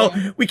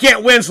 well, we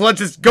can't win, so let's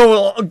just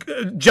go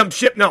jump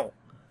ship. No,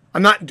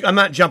 I'm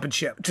not jumping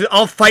ship.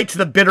 I'll fight to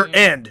the bitter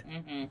end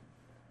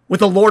with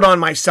the Lord on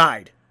my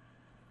side.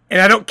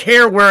 And I don't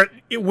care where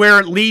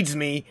it leads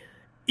me,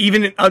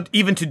 even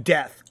to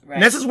death. Right.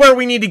 And this is where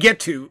we need to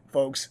get to,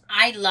 folks.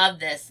 I love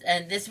this.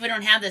 And we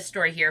don't have this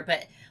story here,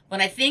 but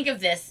when I think of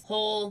this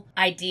whole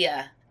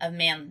idea of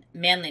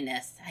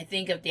manliness, I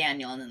think of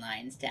Daniel in the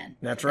lion's den.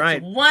 That's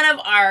right. It's one of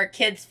our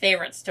kids'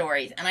 favorite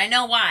stories. And I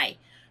know why.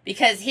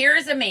 Because here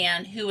is a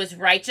man who was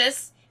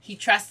righteous. He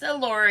trusted the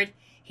Lord.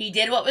 He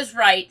did what was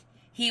right.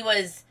 He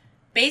was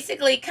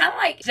basically kind of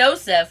like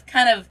Joseph,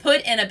 kind of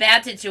put in a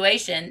bad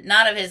situation,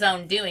 not of his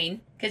own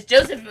doing. Because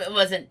Joseph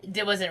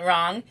wasn't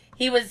wrong.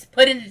 He was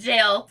put into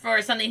jail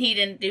for something he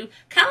didn't do.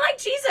 Kind of like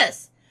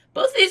Jesus.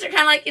 Both of these are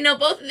kind of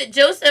like,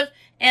 Joseph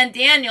and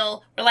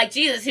Daniel were like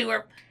Jesus, who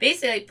were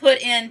basically put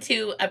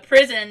into a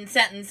prison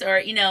sentence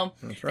or,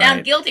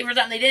 found guilty for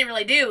something they didn't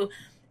really do.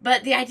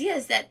 But the idea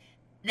is that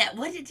that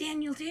what did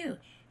Daniel do?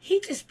 He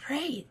just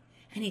prayed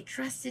and he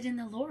trusted in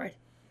the Lord.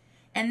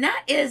 And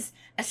that is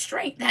a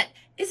strength that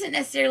isn't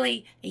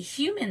necessarily a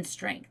human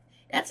strength.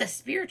 That's a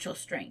spiritual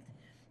strength.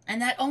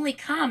 And that only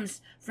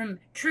comes from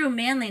true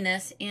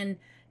manliness in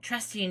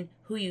trusting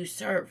who you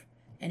serve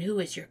and who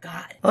is your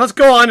God. Well, let's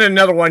go on to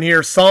another one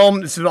here.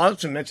 Psalm, this is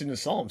also mentioned in the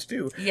Psalms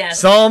too. Yes.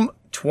 Psalm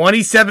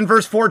 27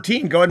 verse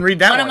 14. Go ahead and read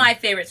that one. One of my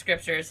favorite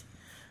scriptures.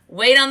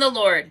 Wait on the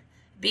Lord.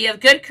 Be of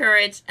good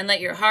courage and let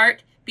your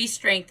heart be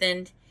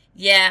strengthened.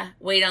 Yeah,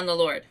 wait on the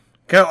Lord.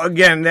 Okay,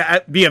 again,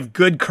 be of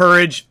good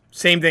courage.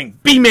 Same thing.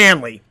 Be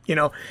manly. In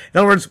other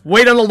words,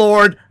 wait on the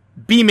Lord,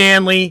 be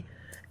manly,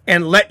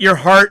 and let your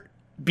heart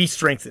be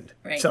strengthened.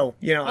 Right. So,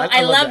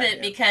 I love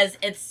it because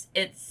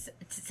it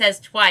says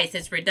twice.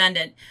 It's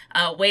redundant.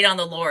 Wait on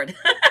the Lord.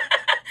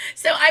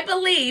 So I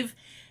believe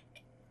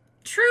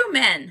true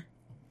men,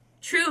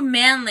 true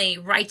manly,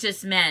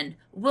 righteous men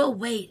will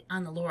wait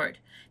on the Lord.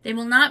 They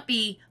will not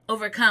be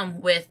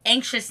overcome with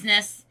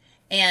anxiousness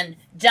and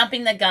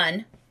jumping the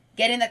gun,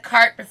 getting the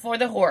cart before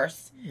the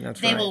horse.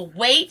 They will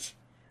wait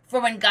for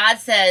when God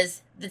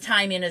says the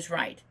timing is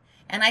right.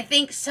 And I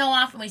think so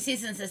often we see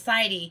this in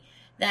society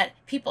that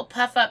people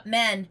puff up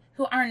men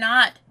who are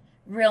not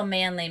real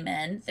manly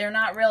men. They're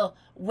not real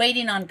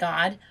waiting on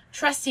God,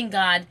 trusting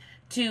God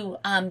to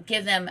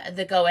give them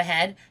the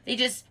go-ahead. They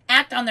just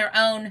act on their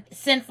own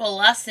sinful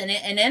lusts and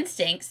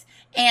instincts,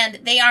 and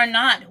they are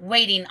not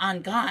waiting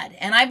on God.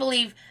 And I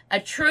believe a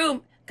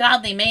true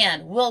godly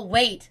man will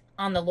wait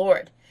on the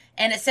Lord.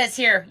 And it says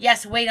here,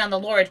 yes, wait on the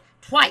Lord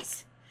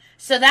twice.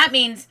 So that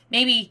means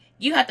maybe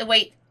you have to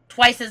wait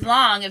twice as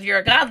long if you're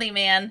a godly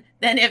man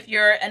than if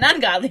you're an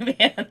ungodly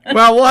man.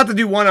 Well, we'll have to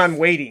do one on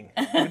waiting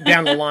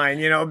down the line,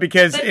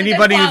 because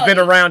anybody who's been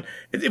around,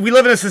 we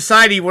live in a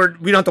society where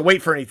we don't have to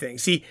wait for anything.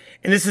 See,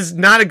 and this is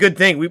not a good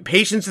thing.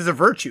 Patience is a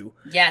virtue.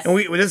 Yes. And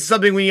this is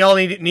something we all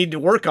need to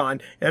work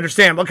on and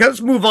understand. Okay,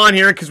 let's move on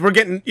here because we're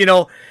getting,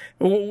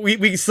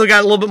 we still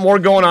got a little bit more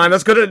going on.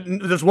 Let's go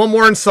to, there's one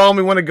more in Psalm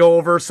we want to go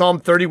over, Psalm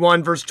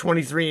 31, verse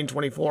 23 and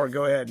 24.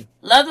 Go ahead.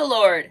 Love the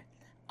Lord,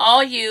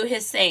 all you,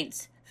 his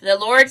saints. For the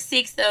Lord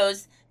seeks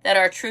those that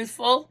are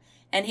truthful,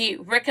 and he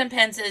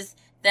recompenses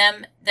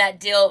them that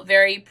deal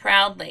very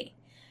proudly.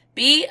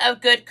 Be of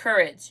good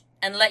courage,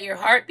 and let your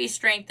heart be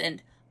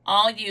strengthened,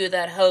 all you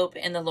that hope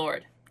in the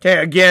Lord.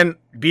 Okay, again,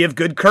 be of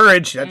good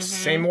courage. That's the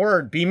same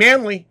word. Be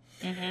manly.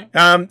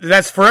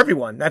 That's for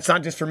everyone. That's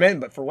not just for men,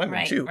 but for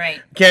women too.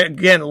 Right.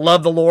 Again,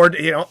 love the Lord.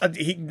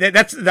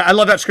 I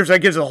love that scripture.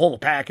 That gives a whole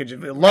package.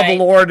 Love the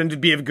Lord and to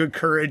be of good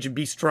courage and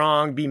be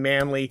strong, be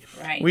manly.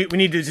 Right. We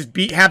need to just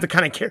have the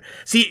kind of care.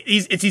 See,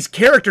 it's these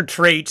character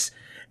traits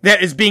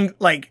that is being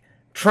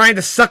trying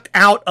to suck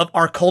out of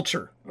our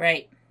culture.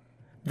 Right.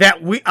 That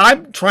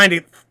I'm trying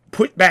to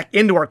put back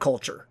into our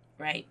culture.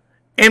 Right.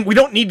 And we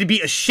don't need to be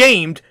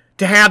ashamed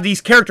to have these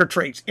character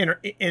traits.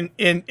 In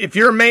if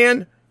you're a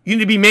man, you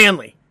need to be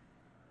manly.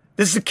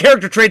 This is a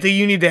character trait that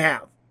you need to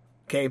have.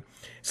 Okay?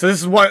 So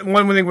this is one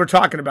thing we're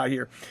talking about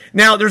here.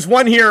 Now, there's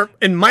one here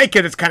in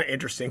Micah that's kind of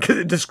interesting because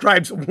it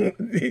describes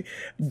the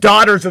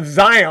daughters of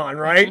Zion,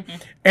 right?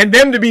 And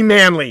them to be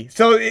manly.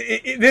 So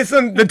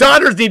the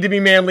daughters need to be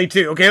manly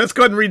too. Okay, let's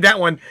go ahead and read that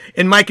one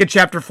in Micah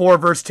chapter 4,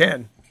 verse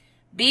 10.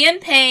 Be in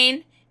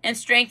pain and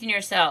strengthen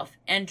yourself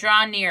and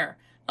draw near,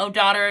 O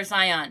daughter of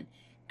Zion,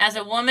 as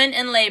a woman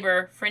in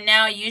labor, for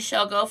now you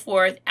shall go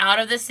forth out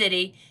of the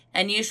city,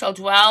 and you shall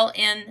dwell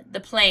in the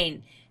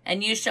plain,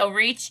 and you shall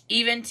reach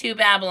even to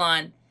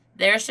Babylon.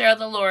 There shall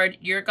the Lord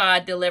your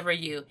God deliver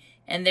you,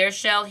 and there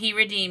shall he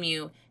redeem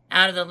you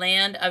out of the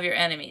land of your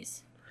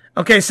enemies.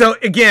 Okay, so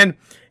again,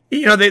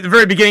 the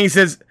very beginning he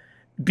says,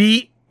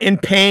 be in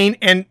pain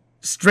and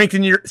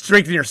strengthen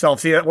yourself.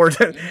 See that word?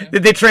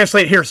 They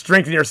translate here,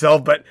 strengthen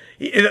yourself, but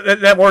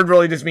that word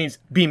really just means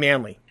be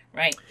manly.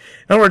 Right.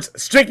 In other words,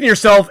 strengthen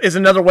yourself is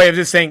another way of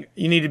just saying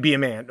you need to be a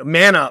man.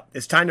 Man up.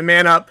 It's time to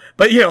man up.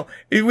 But, we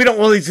don't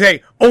really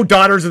say, oh,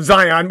 daughters of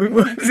Zion.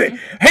 We say,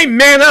 hey,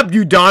 man up,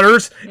 you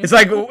daughters. It's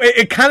like,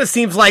 it kind of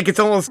seems like it's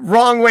almost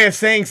wrong way of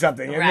saying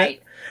something. Isn't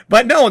it?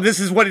 But no, this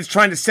is what it's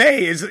trying to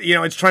say is,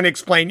 it's trying to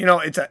explain,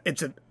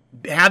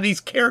 have these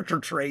character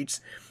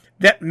traits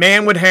that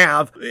man would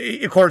have.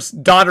 Of course,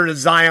 daughter of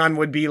Zion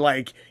would be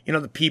like,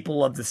 the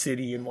people of the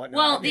city and whatnot.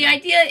 Well, the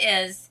idea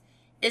is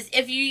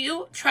if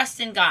you trust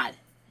in God,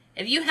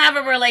 if you have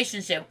a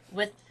relationship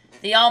with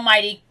the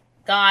Almighty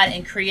God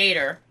and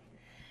Creator,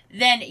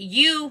 then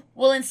you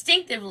will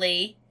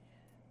instinctively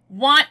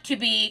want to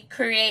be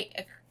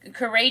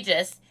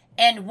courageous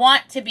and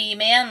want to be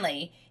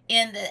manly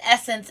in the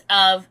essence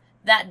of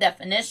that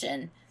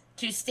definition,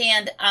 to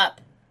stand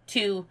up,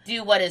 to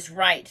do what is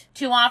right.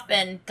 Too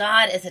often,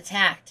 God is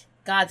attacked.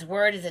 God's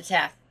word is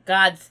attacked.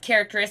 God's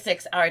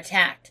characteristics are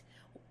attacked.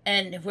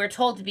 And we're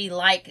told to be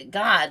like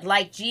God,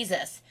 like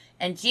Jesus.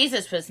 And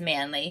Jesus was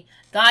manly.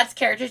 God's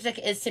characteristic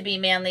is to be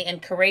manly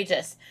and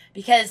courageous.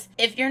 Because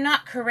if you're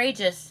not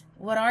courageous,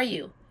 what are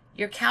you?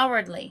 You're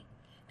cowardly.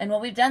 And when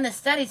we've done the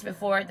studies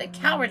before, the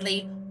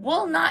cowardly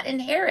will not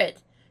inherit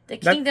the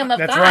kingdom of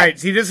God. That's right.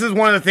 See, this is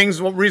one of the things,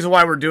 the reason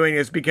why we're doing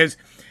this, because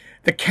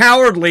the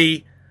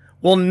cowardly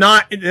will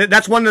not,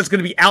 that's one that's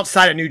going to be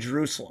outside of New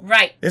Jerusalem.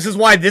 Right. This is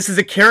why this is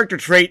a character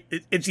trait.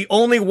 It's the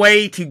only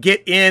way to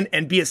get in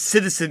and be a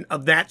citizen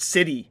of that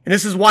city. And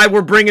this is why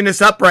we're bringing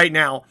this up right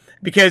now,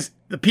 because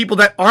the people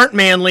that aren't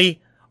manly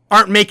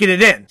aren't making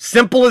it in.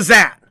 Simple as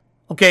that.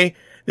 Okay?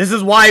 This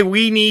is why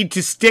we need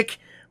to stick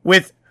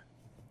with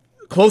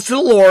close to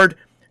the Lord,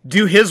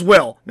 do his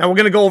will. Now we're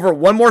going to go over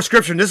one more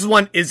scripture. And this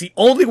one is the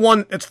only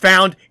one that's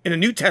found in the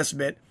New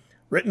Testament,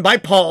 written by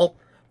Paul,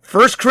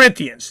 1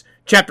 Corinthians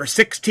chapter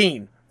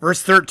 16,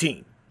 verse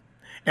 13.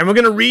 And we're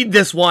going to read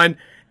this one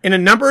in a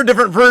number of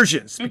different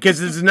versions, because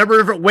there's a number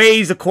of different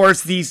ways, of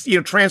course, these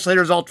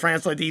translators all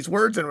translate these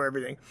words and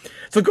everything.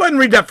 So go ahead and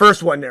read that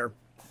first one there.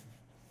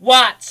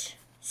 Watch,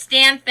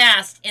 stand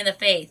fast in the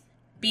faith,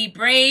 be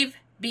brave,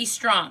 be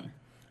strong.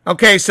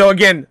 Okay, so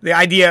again, the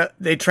idea,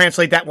 they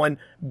translate that one,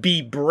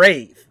 be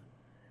brave.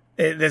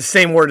 The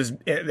same word as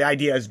the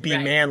idea is be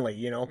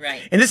manly,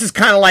 Right. And this is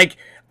kind of like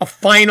a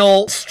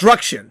final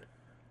instruction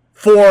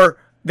for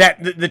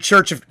the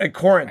church of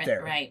Corinth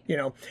there. Right.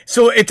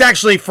 So it's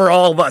actually for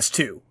all of us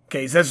too.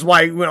 Okay, so that's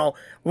why,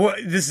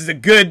 this is a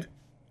good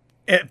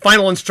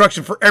final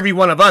instruction for every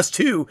one of us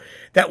too,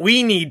 that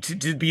we need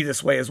to be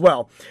this way as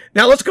well.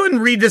 Now let's go ahead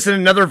and read this in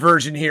another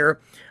version here.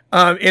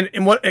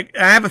 And what I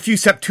have a few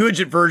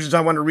Septuagint versions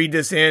I want to read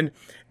this in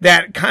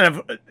that kind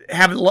of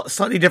have a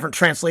slightly different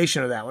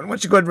translation of that one. Why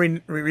don't you go ahead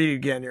and read it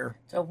again here?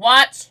 So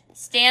watch,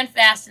 stand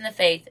fast in the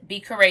faith, be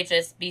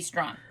courageous, be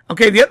strong.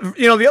 Okay, the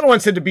other one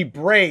said to be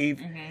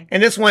brave,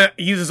 and this one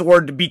uses the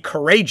word to be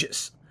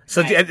courageous.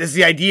 So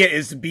the idea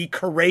is to be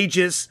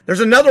courageous. There's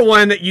another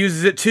one that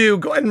uses it too.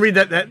 Go ahead and read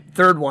that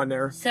third one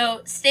there.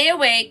 So stay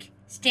awake,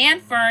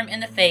 stand firm in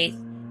the faith,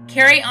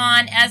 carry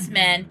on as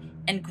men,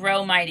 and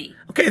grow mighty.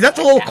 Okay, that's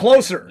a little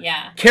closer.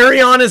 Yeah.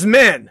 Carry on as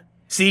men.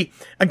 See,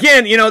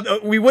 again,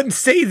 we wouldn't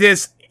say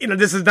this.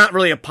 This is not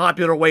really a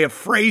popular way of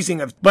phrasing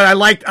it, but I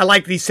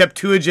like these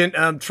Septuagint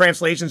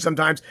translations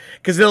sometimes,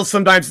 because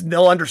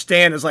they'll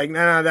understand it's like,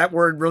 nah, that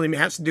word really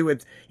has to do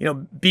with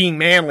being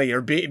manly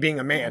or being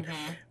a man.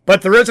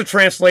 But there is a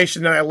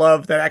translation that I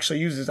love that actually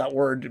uses that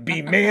word to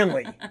be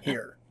manly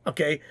here.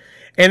 Okay,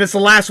 and it's the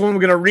last one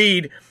we're going to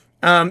read.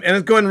 And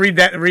let's go ahead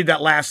and read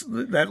that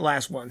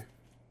last one.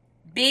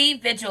 Be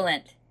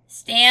vigilant.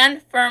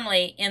 Stand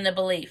firmly in the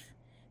belief.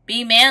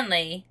 Be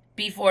manly.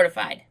 Be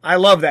fortified. I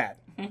love that.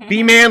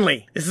 Be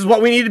manly. This is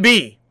what we need to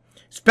be,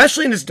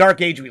 especially in this dark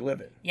age we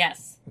live in.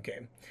 Yes.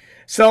 Okay.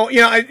 So,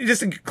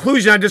 just in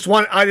conclusion, I just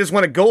want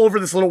to go over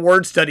this little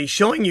word study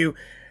showing you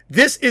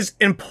this is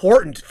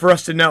important for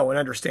us to know and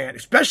understand,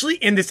 especially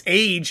in this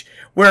age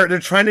where they're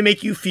trying to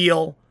make you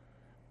feel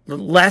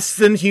less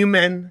than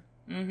human,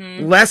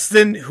 less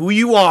than who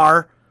you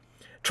are,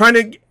 trying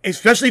to,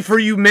 especially for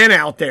you men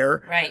out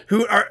there, right,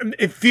 who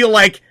feel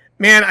like,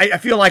 man, I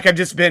feel like I've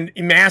just been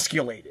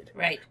emasculated.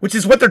 Right. Which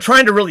is what they're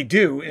trying to really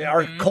do in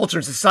our culture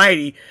and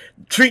society,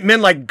 treat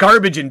men like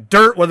garbage and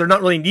dirt where they're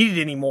not really needed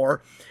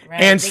anymore.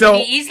 Right. And they so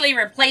can be easily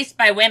replaced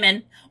by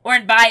women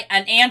or by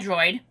an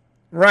android.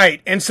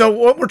 Right. And so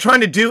what we're trying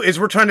to do is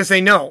we're trying to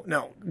say, no,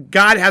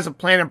 God has a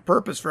plan and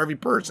purpose for every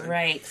person.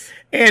 Right.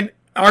 And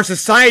our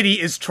society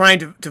is trying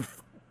to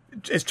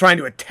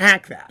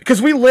attack that,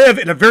 because we live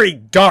in a very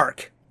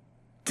dark,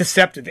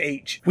 deceptive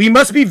age. We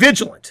must be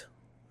vigilant.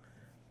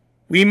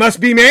 We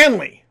must be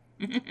manly.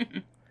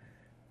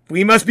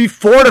 We must be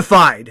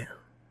fortified,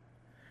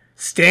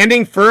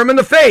 standing firm in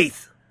the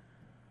faith,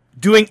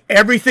 doing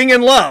everything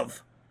in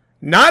love,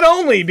 not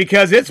only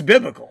because it's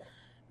biblical,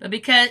 but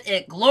because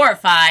it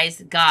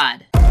glorifies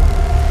God.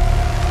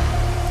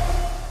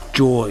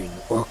 Join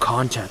or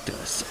contact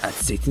us at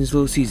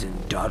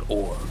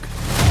satanslowseason.org.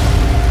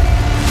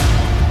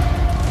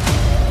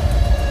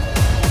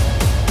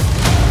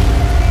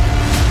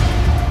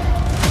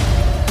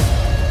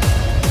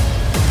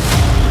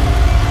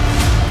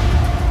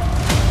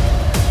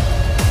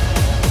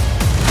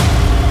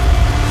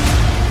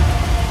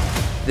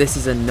 This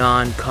is a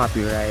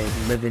non-copyrighted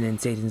Living in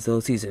Satan's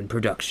Little Season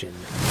production.